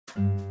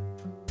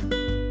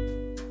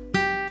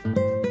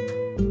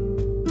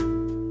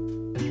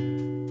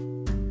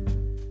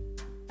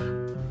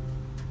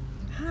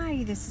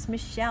this is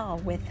Michelle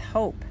with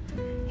Hope,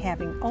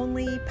 having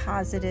only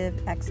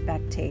positive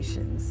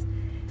expectations.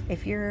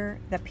 If you're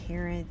the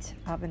parent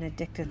of an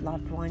addicted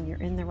loved one, you're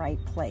in the right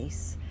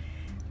place.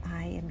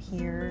 I am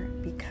here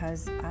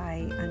because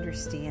I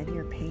understand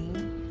your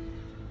pain.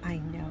 I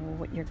know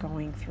what you're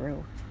going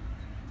through.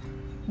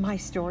 My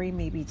story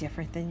may be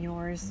different than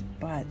yours,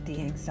 but the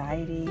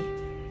anxiety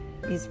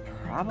is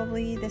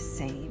probably the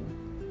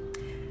same.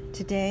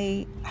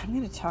 Today, I'm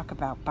going to talk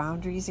about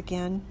boundaries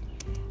again.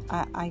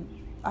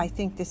 I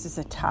think this is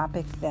a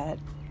topic that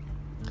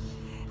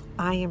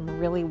I am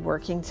really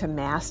working to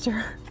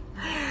master.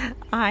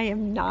 I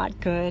am not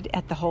good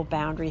at the whole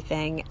boundary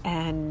thing,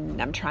 and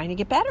I'm trying to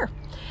get better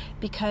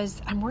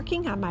because I'm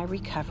working on my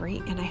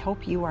recovery, and I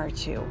hope you are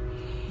too.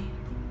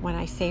 When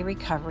I say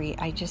recovery,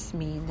 I just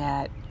mean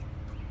that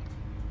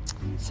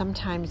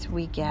sometimes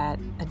we get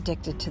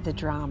addicted to the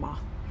drama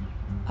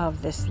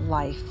of this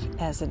life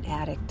as an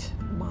addict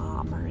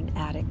mom or an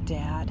addict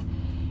dad,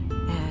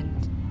 and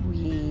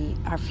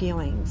our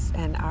feelings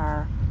and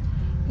our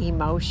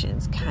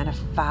emotions kind of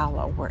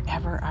follow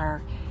wherever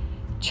our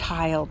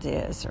child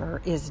is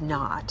or is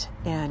not,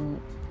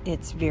 and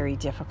it's very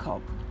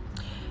difficult.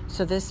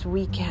 So this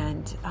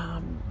weekend,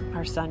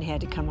 our son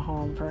had to come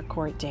home for a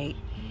court date,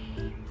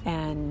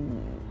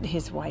 and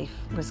his wife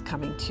was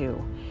coming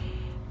too.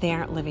 They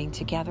aren't living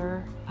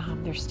together.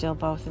 They're still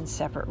both in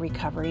separate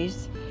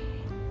recoveries,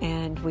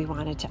 and we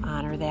wanted to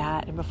honor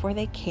that. And before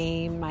they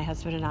came, my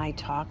husband and I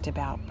talked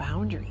about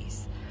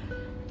boundaries.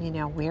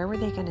 Where were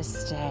they going to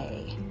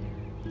stay?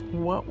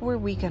 What were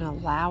we going to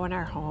allow in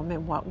our home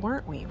and what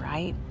weren't we,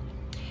 right?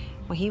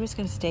 Well, he was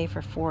going to stay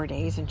for 4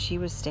 days and she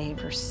was staying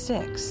for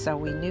 6. So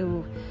we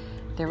knew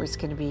there was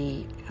going to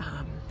be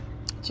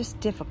just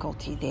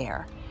difficulty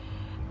there.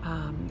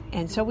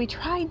 And so we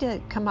tried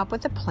to come up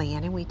with a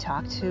plan, and we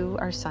talked to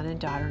our son and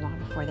daughter-in-law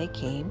before they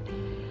came.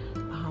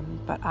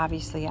 But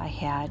obviously I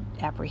had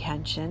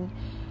apprehension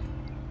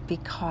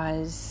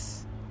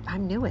because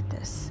I'm new at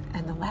this.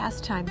 And the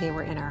last time they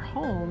were in our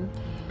home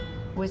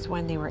was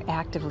when they were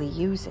actively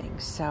using.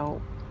 So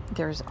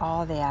there's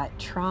all that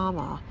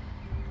trauma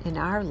in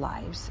our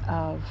lives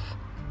of,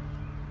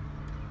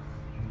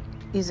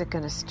 is it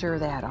going to stir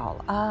that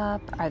all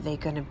up? Are they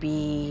going to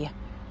be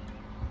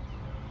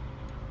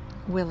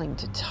willing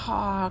to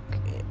talk?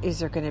 Is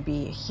there going to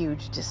be a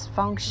huge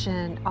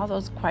dysfunction? All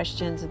those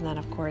questions. And then,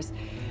 of course,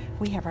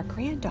 we have our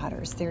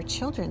granddaughters, their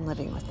children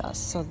living with us.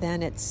 So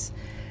then it's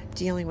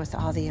dealing with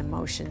all the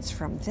emotions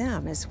from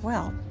them as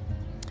well.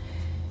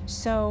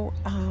 So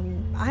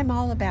I'm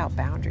all about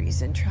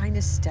boundaries and trying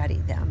to study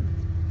them.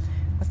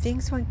 Well,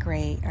 things went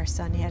great. Our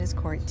son had his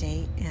court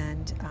date,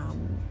 and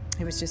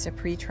it was just a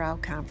pre-trial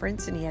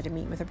conference, and he had to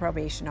meet with a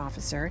probation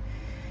officer.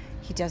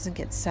 He doesn't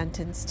get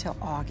sentenced till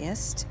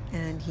August,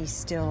 and he's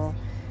still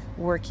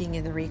working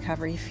in the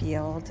recovery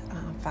field,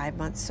 5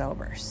 months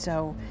sober.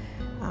 So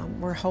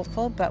we're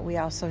hopeful, but we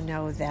also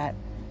know that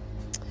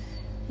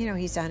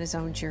he's on his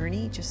own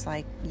journey, just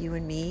like you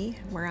and me.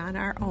 We're on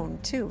our own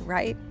too,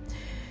 right?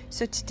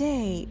 So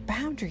today,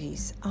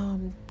 boundaries.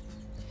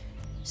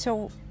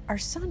 So our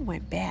son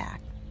went back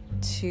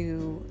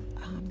to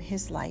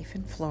his life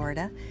in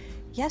Florida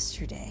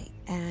yesterday,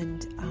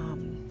 and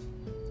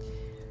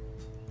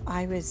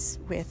I was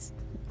with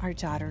our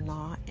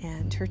daughter-in-law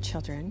and her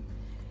children,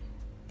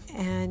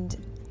 and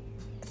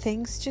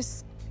things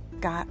just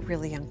got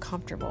really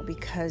uncomfortable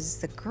because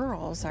the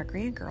girls, our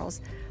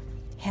grandgirls,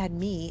 had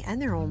me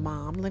and their own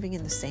mom living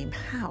in the same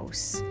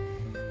house.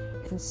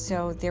 And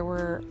so there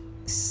were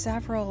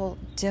several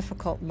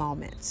difficult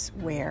moments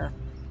where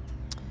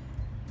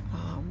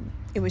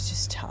it was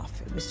just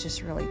tough. It was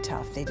just really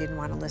tough. They didn't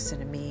want to listen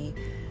to me,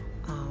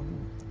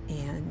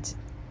 and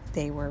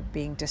they were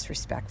being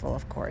disrespectful,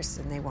 of course,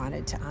 and they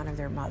wanted to honor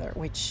their mother,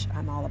 which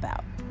I'm all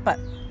about. But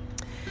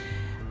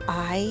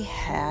I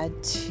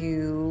had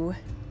to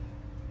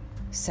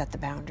set the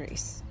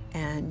boundaries,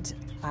 and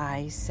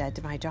I said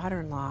to my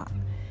daughter-in-law,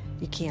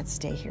 you can't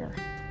stay here.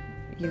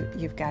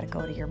 You've got to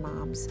go to your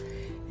mom's.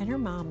 And her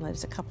mom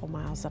lives a couple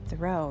miles up the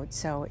road,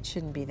 so it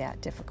shouldn't be that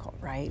difficult,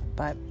 right?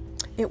 But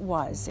it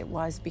was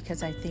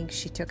because I think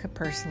she took it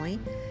personally,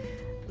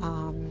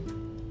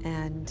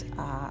 and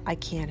I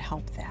can't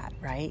help that,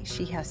 right?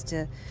 She has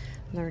to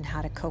learn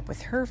how to cope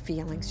with her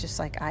feelings just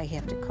like I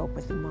have to cope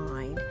with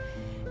mine.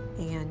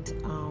 And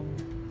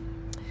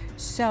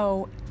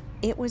so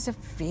it was a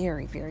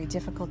very, very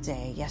difficult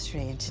day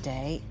yesterday and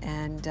today,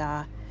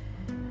 and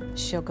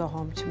she'll go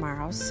home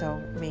tomorrow,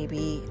 so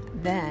maybe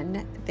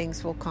then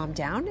things will calm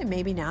down, and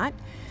maybe not,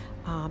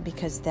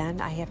 because then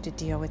I have to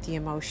deal with the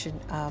emotion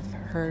of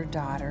her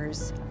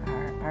daughters,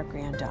 our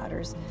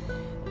granddaughters,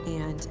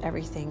 and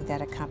everything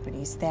that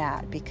accompanies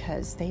that,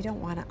 because they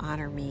don't want to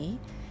honor me.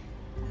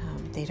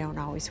 They don't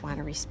always want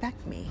to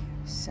respect me.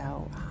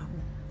 So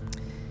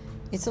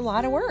it's a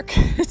lot of work.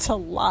 It's a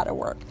lot of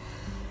work.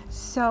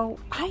 So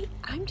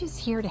I'm just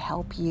here to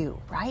help you,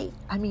 right?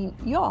 I mean,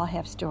 you all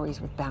have stories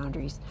with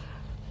boundaries.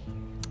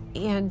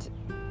 And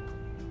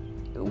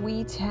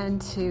we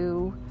tend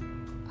to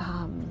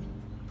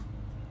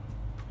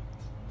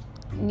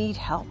need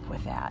help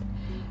with that.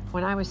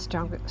 When I was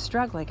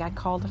struggling, I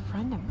called a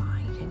friend of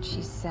mine, and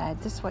she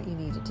said, this is what you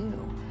need to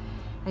do.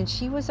 And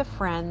she was a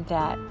friend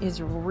that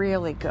is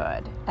really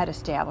good at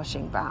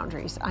establishing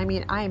boundaries. I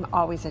mean, I am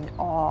always in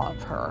awe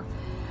of her,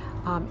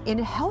 in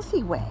a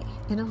healthy way,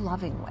 in a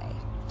loving way.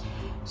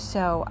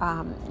 So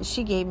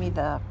she gave me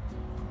the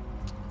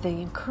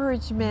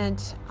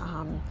encouragement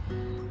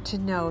to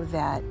know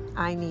that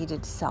I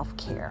needed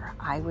self-care.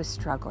 I was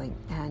struggling,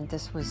 and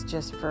this was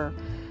just for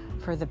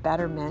the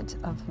betterment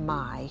of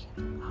my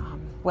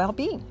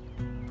well-being.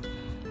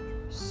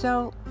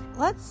 So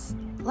let's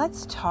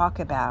talk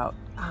about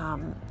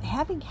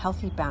having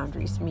healthy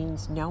boundaries.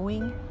 Means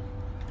knowing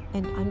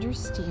and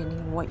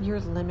understanding what your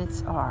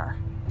limits are.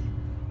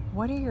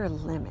 What are your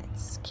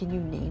limits? Can you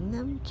name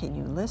them? Can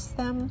you list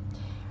them?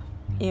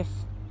 If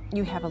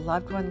you have a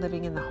loved one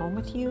living in the home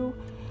with you,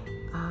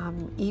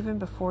 even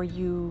before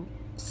you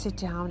sit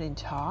down and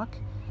talk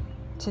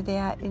to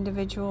that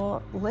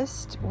individual,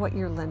 list what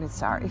your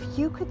limits are. If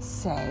you could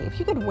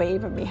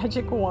wave a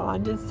magic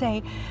wand and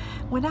say,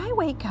 when I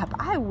wake up,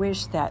 I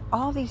wish that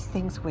all these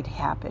things would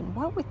happen,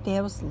 what would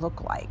those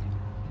look like?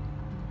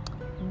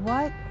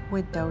 What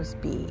would those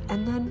be?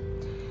 And then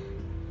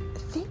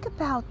think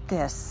about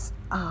this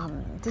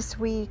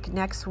week,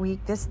 next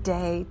week, this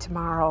day,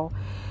 tomorrow.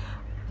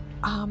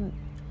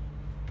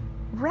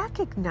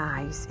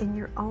 Recognize in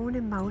your own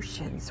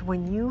emotions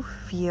when you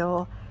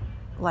feel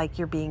like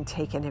you're being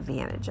taken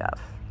advantage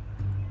of.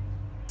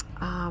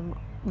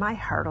 My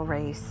heart will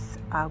race.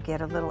 I'll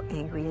get a little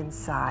angry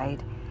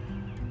inside,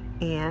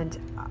 and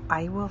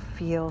I will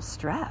feel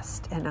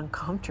stressed and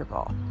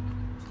uncomfortable.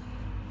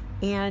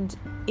 And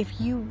if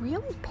you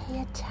really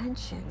pay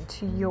attention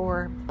to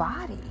your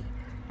body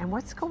and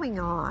what's going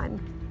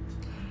on,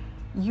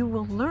 you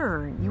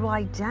will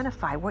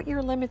identify what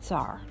your limits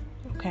are,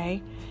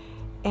 okay?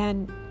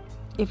 And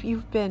if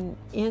you've been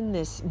in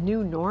this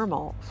new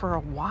normal for a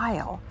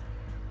while,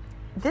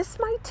 this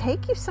might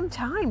take you some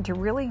time to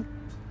really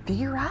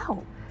figure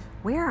out,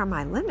 where are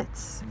my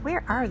limits?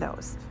 Where are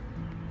those?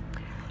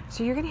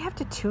 So you're going to have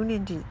to tune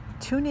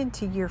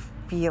into your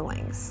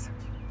feelings.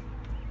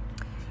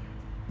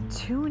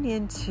 Tune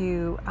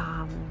into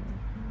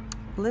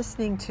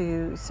listening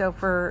to,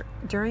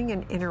 during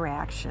an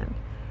interaction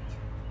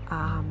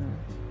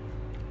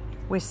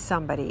with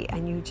somebody,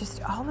 and you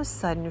just all of a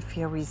sudden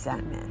feel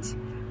resentment,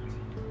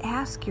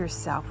 ask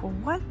yourself,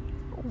 well,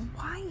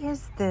 why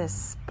is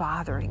this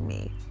bothering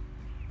me?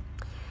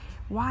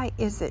 Why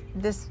is it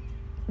this?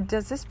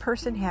 Does this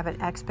person have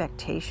an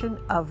expectation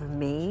of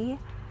me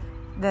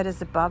that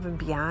is above and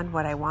beyond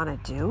what I want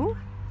to do?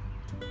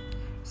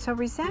 So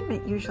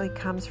resentment usually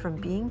comes from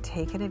being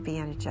taken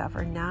advantage of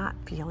or not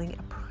feeling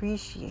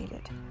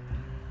appreciated.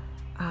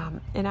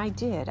 And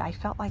I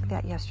felt like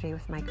that yesterday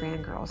with my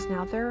grandgirls.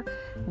 Now they're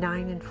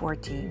 9 and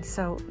 14,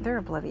 so they're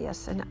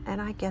oblivious,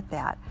 and I get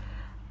that.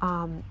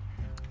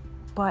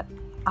 But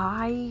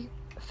I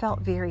felt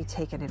very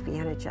taken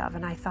advantage of,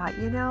 and I thought,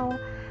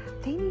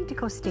 they need to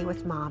go stay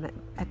with mom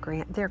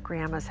at their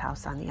grandma's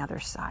house on the other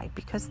side,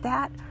 because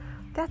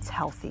that's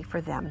healthy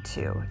for them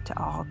too, to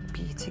all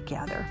be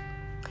together.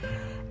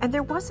 And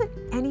there wasn't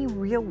any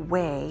real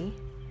way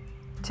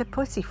to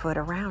pussyfoot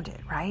around it,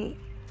 right?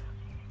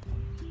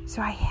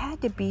 So I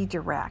had to be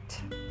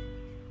direct.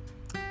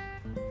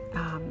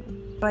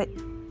 But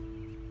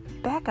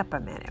back up a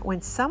minute.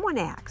 When someone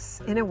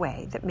acts in a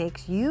way that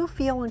makes you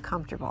feel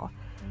uncomfortable,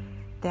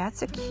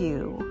 that's a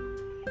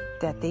cue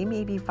that they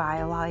may be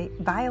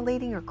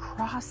violating or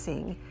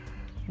crossing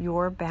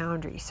your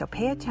boundaries. So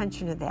pay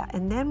attention to that.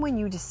 And then when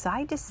you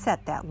decide to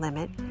set that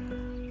limit,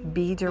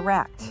 be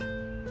direct.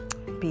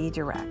 Be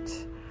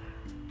direct.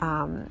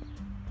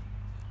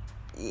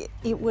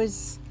 It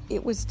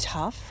was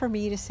tough for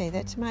me to say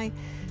that to my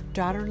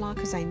daughter-in-law,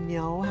 because I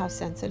know how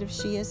sensitive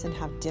she is and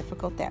how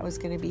difficult that was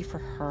going to be for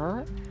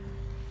her.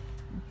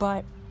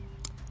 But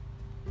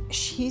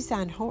she's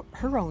on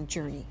her own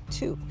journey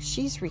too.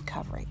 She's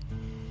recovering.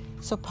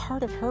 So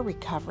part of her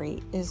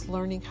recovery is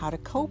learning how to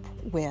cope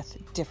with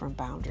different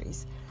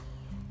boundaries.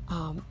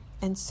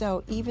 And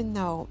so even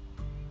though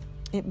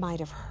it might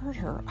have hurt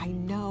her, I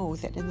know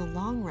that in the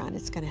long run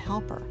it's going to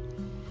help her.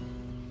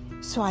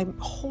 So I'm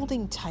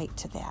holding tight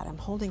to that. I'm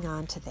holding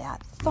on to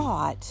that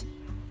thought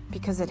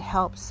because it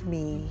helps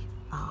me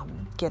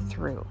get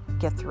through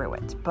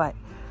it. But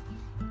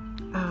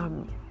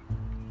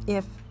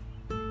if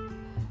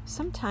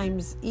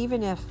sometimes,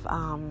 even if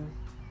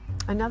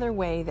another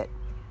way that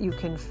you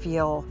can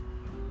feel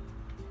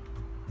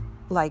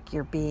like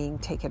you're being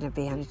taken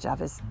advantage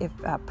of is if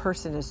a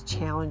person is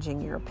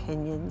challenging your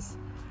opinions.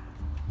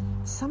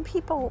 Some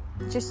people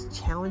just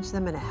challenge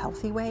them in a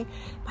healthy way.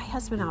 My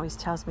husband always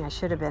tells me I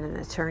should have been an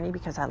attorney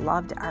because I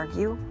love to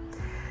argue.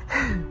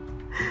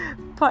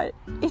 But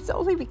it's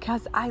only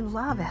because I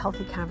love a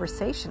healthy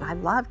conversation. I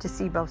love to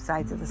see both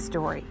sides of the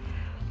story.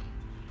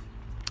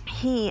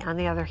 He, on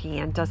the other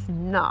hand, does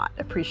not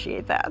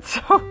appreciate that.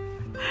 So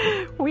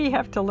we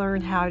have to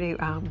learn how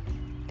to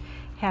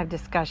have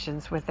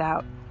discussions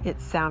without it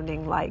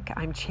sounding like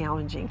I'm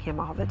challenging him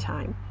all the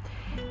time.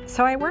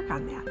 So I work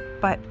on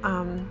that. But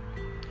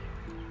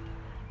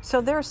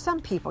so there are some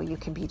people you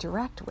can be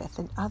direct with,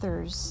 and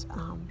others,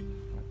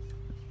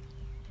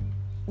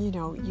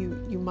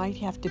 you might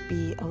have to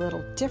be a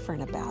little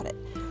different about it.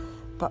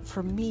 But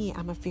for me,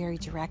 I'm a very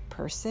direct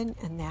person,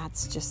 and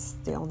that's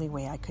just the only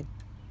way I could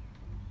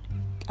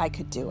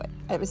do it.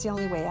 It was the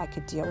only way I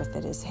could deal with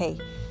it is, hey,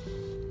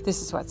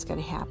 this is what's going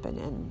to happen,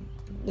 and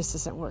this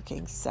isn't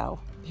working. So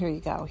here you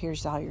go.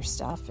 Here's all your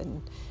stuff,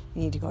 and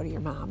you need to go to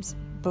your mom's.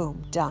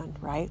 Boom, done,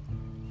 right?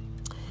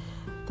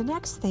 The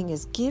next thing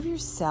is give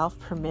yourself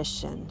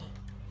permission.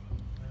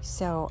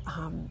 So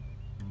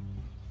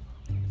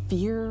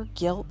fear,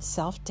 guilt,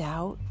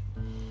 self-doubt,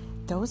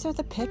 those are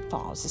the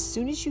pitfalls. As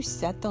soon as you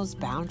set those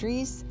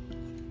boundaries,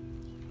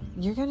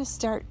 you're going to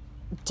start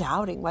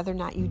doubting whether or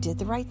not you did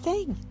the right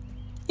thing.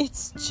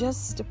 It's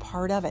just a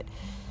part of it.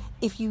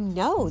 If you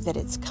know that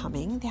it's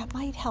coming, that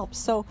might help.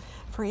 So,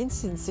 for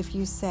instance, if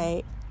you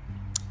say,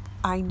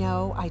 I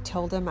know I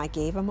told him, I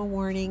gave him a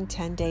warning,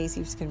 10 days he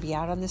was going to be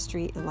out on the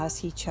street unless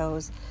he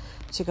chose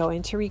to go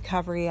into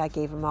recovery. I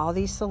gave him all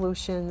these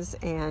solutions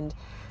and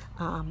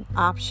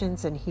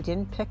options, and he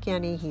didn't pick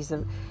any.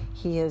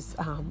 He is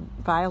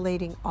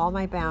violating all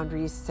my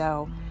boundaries,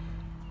 so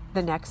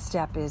the next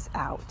step is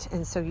out.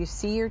 And so you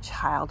see your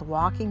child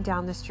walking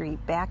down the street,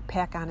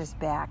 backpack on his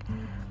back,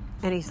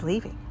 and he's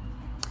leaving.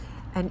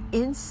 And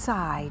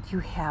inside you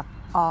have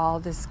all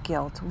this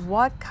guilt.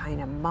 What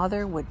kind of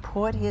mother would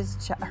put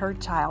her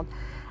child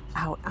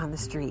out on the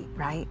street,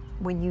 right?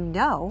 When you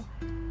know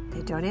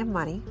they don't have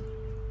money,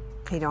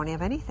 they don't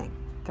have anything.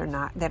 They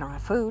don't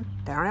have food,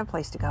 they don't have a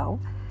place to go.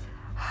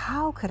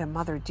 How could a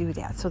mother do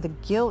that? So the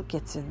guilt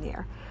gets in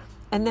there.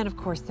 And then, of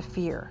course, the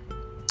fear.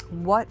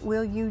 What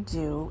will you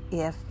do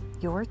if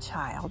your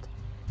child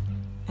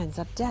ends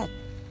up dead,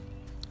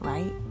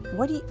 right?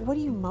 What are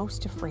you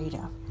most afraid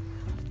of?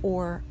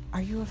 Or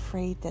are you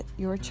afraid that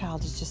your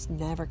child is just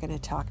never going to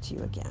talk to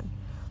you again?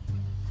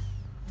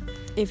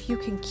 If you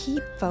can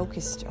keep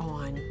focused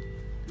on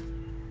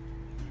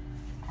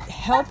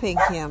helping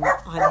him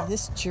on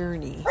this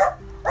journey,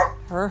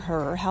 or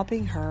her,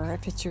 helping her,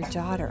 if it's your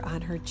daughter,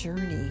 on her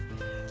journey,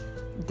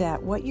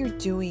 that what you're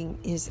doing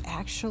is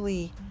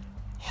actually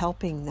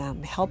helping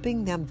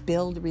them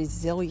build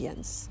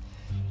resilience,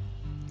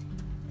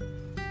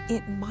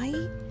 it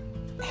might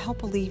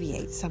help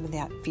alleviate some of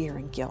that fear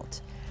and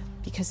guilt.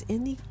 Because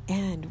in the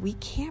end, we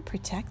can't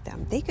protect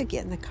them. They could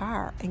get in the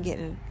car and get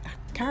in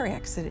a car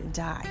accident and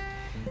die.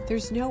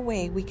 There's no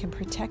way we can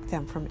protect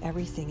them from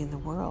everything in the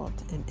world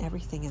and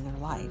everything in their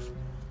life.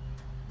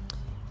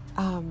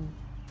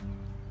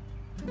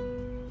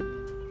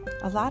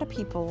 A lot of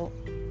people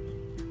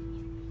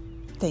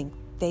think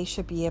they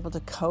should be able to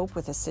cope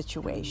with a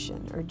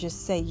situation or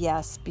just say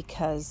yes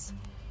because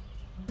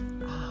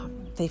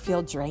they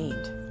feel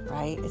drained,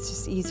 right? It's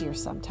just easier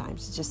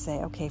sometimes to just say,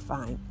 okay,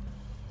 fine.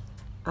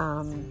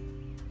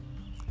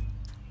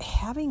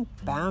 Having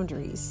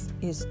boundaries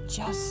is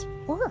just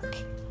work.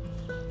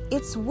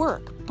 It's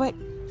work. But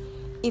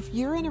if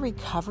you're in a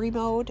recovery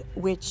mode,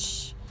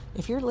 which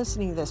if you're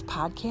listening to this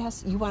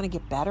podcast, you want to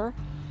get better,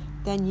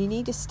 then you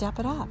need to step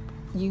it up.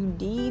 You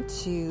need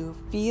to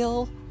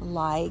feel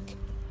like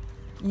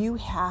you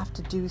have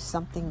to do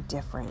something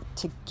different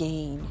to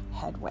gain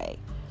headway.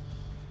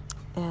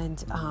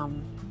 And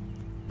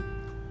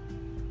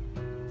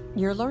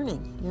you're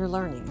learning,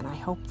 and I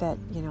hope that,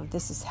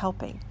 this is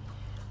helping.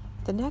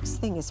 The next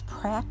thing is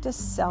practice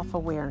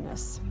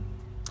self-awareness.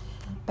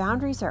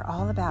 Boundaries are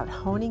all about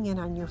honing in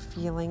on your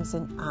feelings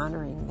and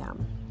honoring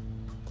them.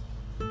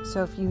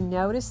 So if you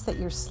notice that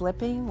you're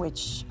slipping,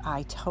 which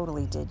I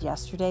totally did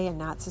yesterday, and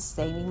not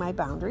sustaining my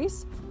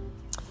boundaries,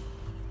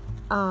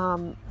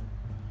 ask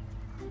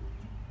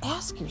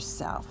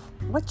yourself,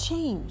 what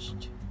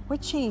changed?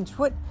 What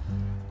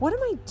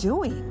am I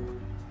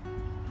doing?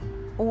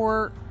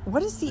 Or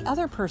what is the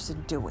other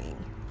person doing?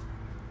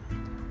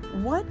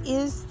 What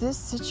is this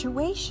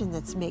situation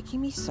that's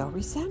making me so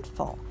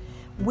resentful?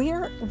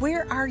 Where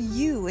are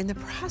you in the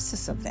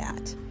process of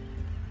that?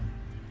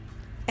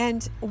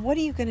 And what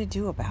are you going to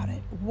do about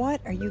it?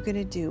 What are you going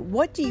to do?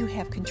 What do you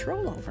have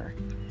control over?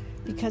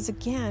 Because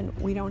again,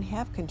 we don't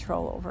have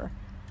control over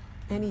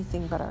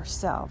anything but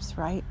ourselves,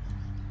 right?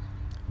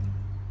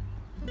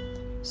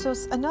 So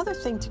another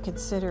thing to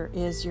consider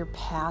is your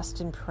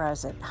past and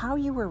present. How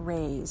you were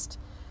raised,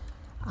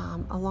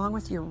 along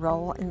with your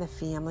role in the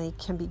family,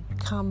 can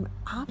become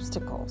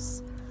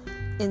obstacles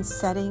in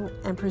setting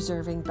and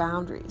preserving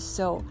boundaries.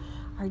 So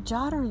our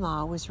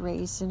daughter-in-law was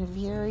raised in a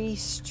very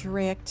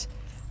strict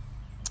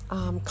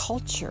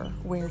culture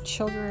where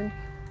children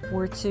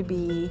were to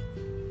be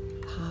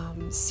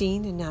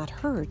seen and not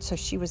heard. So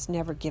she was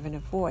never given a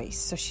voice.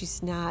 So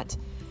she's not,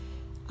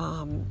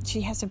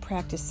 she hasn't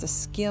practiced the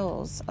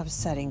skills of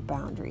setting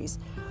boundaries.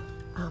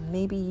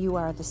 Maybe you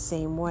are the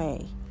same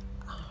way,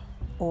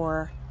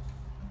 or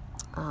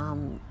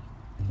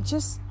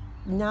just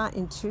not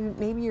into,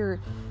 maybe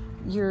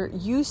you're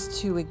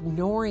used to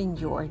ignoring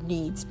your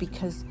needs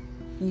because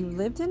you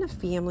lived in a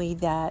family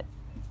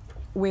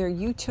where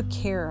you took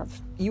care of,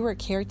 you were a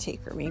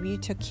caretaker. Maybe you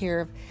took care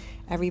of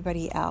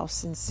everybody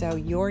else, and so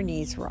your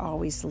needs were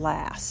always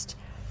last.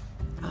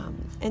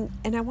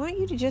 And I want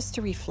you to just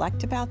to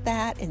reflect about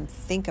that and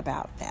think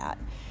about that,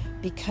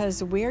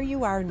 because where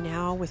you are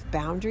now with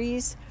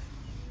boundaries,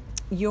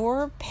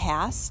 your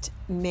past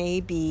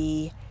may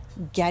be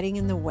getting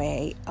in the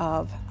way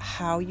of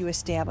how you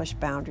establish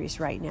boundaries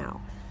right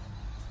now.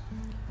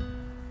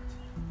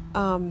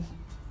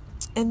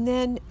 And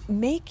then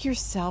make your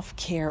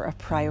self-care a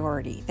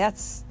priority.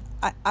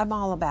 I'm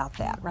all about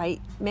that, right?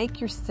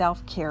 Make your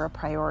self-care a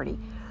priority.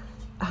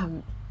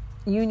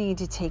 You need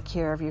to take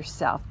care of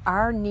yourself.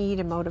 Our need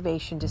and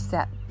motivation to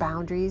set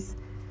boundaries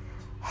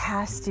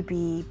has to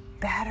be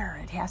better.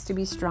 It has to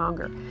be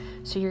stronger.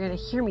 So you're going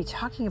to hear me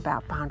talking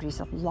about boundaries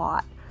a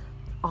lot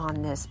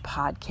on this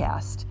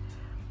podcast.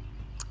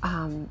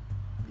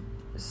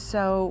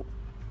 So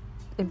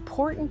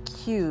important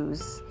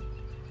cues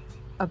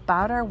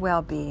about our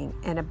well-being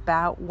and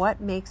about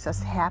what makes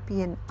us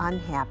happy and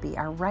unhappy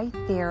are right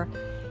there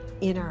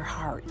in our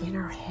heart, in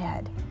our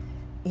head,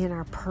 in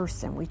our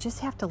person. We just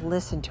have to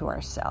listen to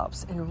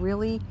ourselves and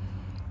really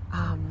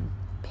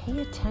pay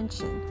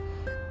attention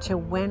to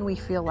when we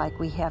feel like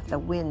we have the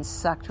wind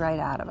sucked right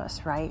out of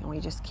us, right? And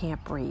we just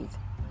can't breathe.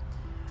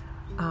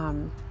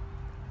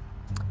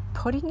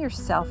 Putting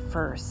yourself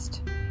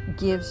first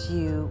gives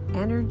you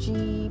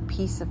energy,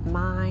 peace of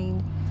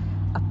mind,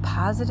 a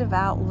positive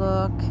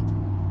outlook,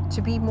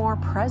 to be more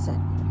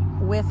present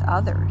with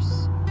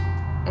others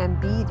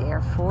and be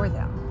there for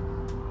them.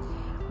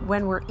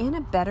 When we're in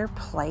a better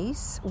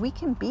place, we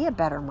can be a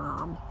better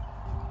mom,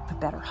 a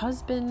better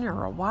husband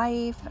or a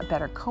wife, a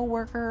better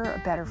coworker, a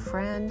better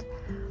friend.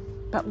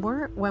 But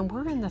when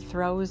we're in the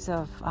throes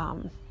of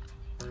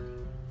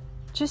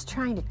just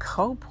trying to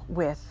cope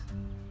with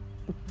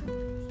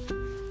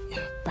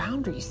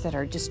boundaries that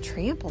are just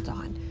trampled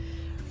on,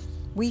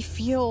 we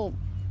feel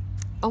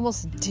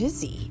almost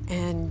dizzy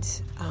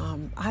and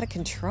out of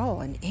control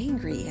and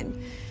angry,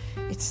 and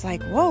it's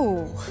like,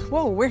 whoa,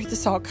 where did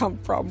this all come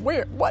from?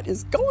 What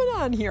is going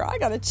on here? I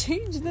got to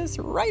change this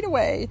right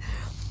away.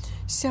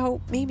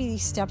 So maybe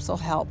these steps will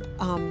help.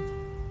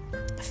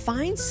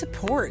 Find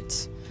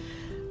support.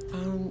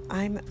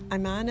 I'm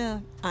on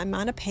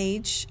a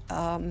page.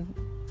 The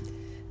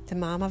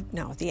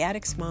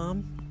addict's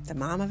mom, the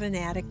mom of an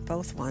addict,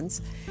 both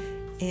ones.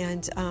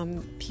 And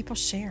people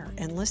share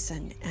and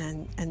listen,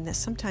 and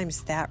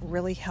sometimes that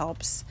really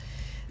helps.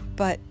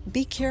 But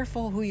be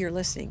careful who you're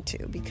listening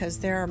to, because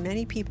there are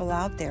many people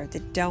out there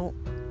that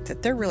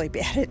they're really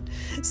bad at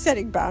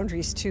setting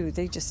boundaries too.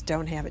 They just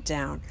don't have it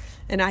down.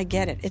 And I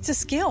get it. It's a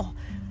skill.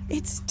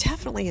 It's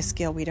definitely a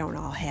skill we don't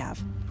all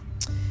have.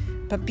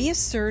 But be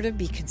assertive,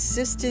 be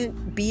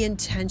consistent, be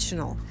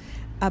intentional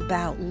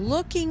about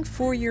looking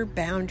for your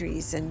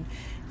boundaries,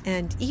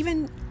 and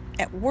even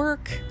at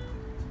work,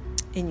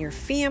 in your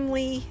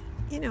family,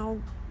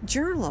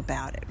 journal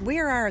about it.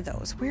 Where are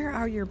those? Where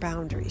are your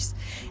boundaries?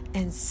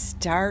 And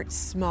start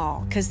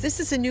small, because this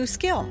is a new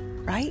skill,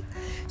 right?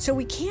 So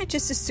we can't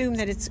just assume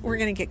that we're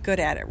going to get good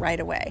at it right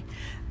away.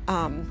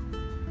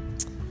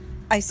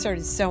 I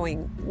started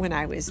sewing when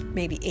I was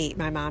maybe 8.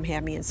 My mom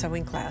had me in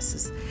sewing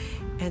classes.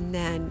 And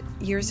then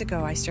years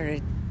ago I've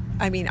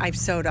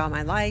sewed all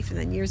my life, and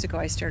then years ago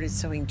I started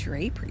sewing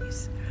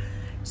draperies.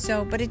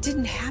 But it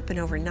didn't happen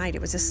overnight.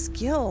 It was a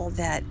skill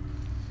that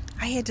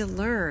I had to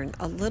learn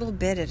a little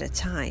bit at a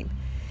time.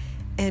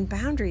 And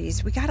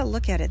boundaries, we got to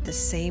look at it the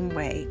same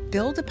way.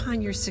 Build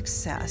upon your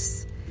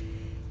success,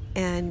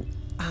 and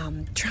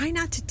try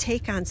not to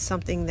take on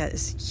something that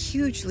is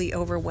hugely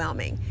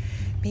overwhelming.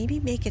 Maybe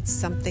make it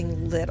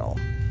something little,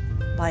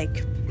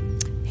 like,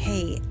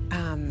 hey,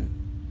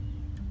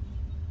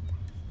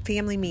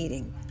 family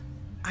meeting.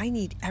 I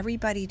need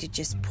everybody to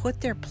just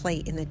put their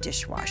plate in the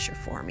dishwasher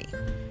for me.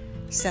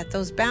 Set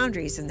those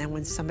boundaries, and then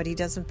when somebody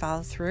doesn't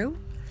follow through,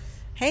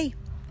 hey,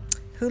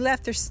 who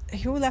left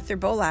their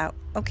bowl out?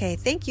 Okay,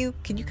 thank you.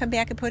 Can you come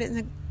back and put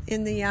it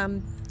in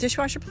the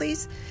dishwasher,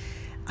 please?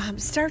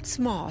 Start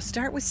small.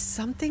 Start with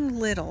something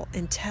little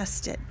and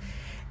test it.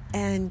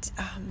 And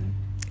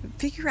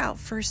figure out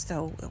first,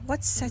 though,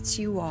 what sets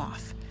you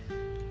off?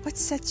 What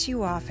sets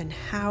you off, and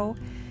how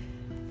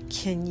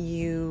can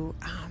you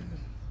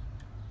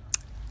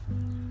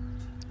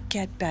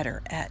get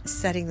better at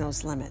setting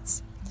those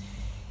limits?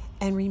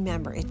 And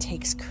remember, it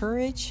takes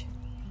courage,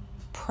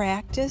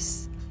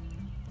 practice,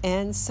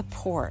 and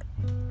support.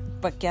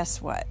 But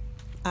guess what?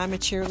 I'm a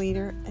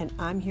cheerleader, and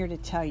I'm here to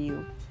tell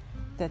you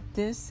that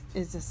this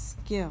is a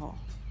skill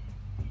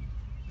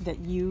that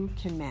you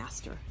can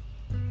master.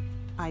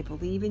 I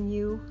believe in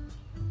you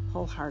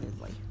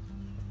wholeheartedly.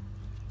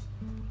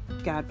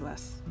 God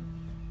bless.